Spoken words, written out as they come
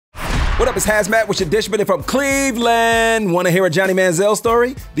What up, it's HazMatt with your Dishin from Cleveland. Want to hear a Johnny Manziel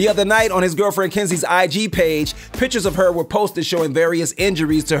story? The other night on his girlfriend Kenzie's IG page, pictures of her were posted showing various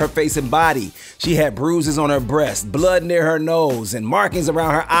injuries to her face and body. She had bruises on her breast, blood near her nose, and markings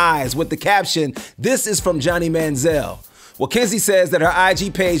around her eyes with the caption, "This is from Johnny Manziel." Well, Kenzie says that her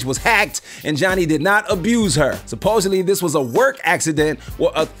IG page was hacked and Johnny did not abuse her. Supposedly, this was a work accident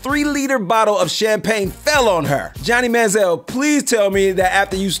where a 3-liter bottle of champagne fell on her. Johnny Manziel, please tell me that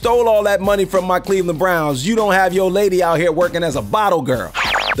after you stole all that money from my Cleveland Browns, you don't have your lady out here working as a bottle girl.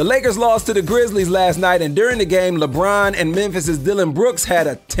 The Lakers lost to the Grizzlies last night, and during the game, LeBron and Memphis' Dillon Brooks had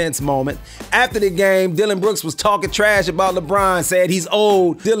a tense moment. After the game, Dillon Brooks was talking trash about LeBron, said he's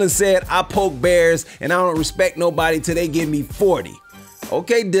old. Dillon said, "I poke bears, and I don't respect nobody till they give me 40.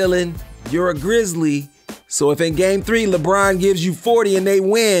 Okay, Dillon, you're a Grizzly, so if in Game 3 LeBron gives you 40 and they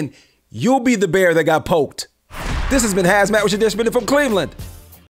win, you'll be the bear that got poked. This has been HazMatt with your Dishin from Cleveland.